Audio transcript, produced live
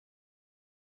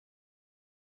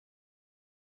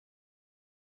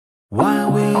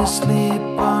While we sleep,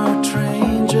 our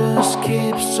train just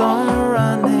keeps on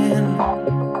running.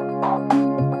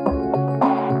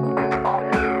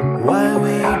 While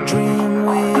we dream,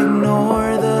 we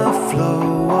ignore the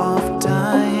flow of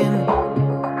time.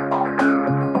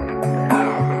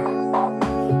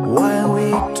 While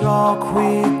we talk,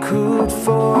 we could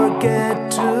forget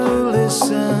to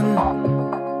listen.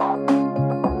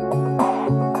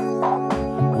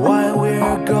 While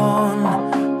we're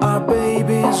gone, our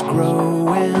baby's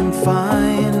growing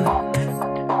fine.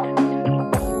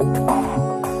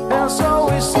 And so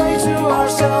we say to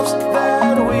ourselves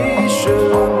that we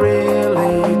should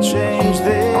really change.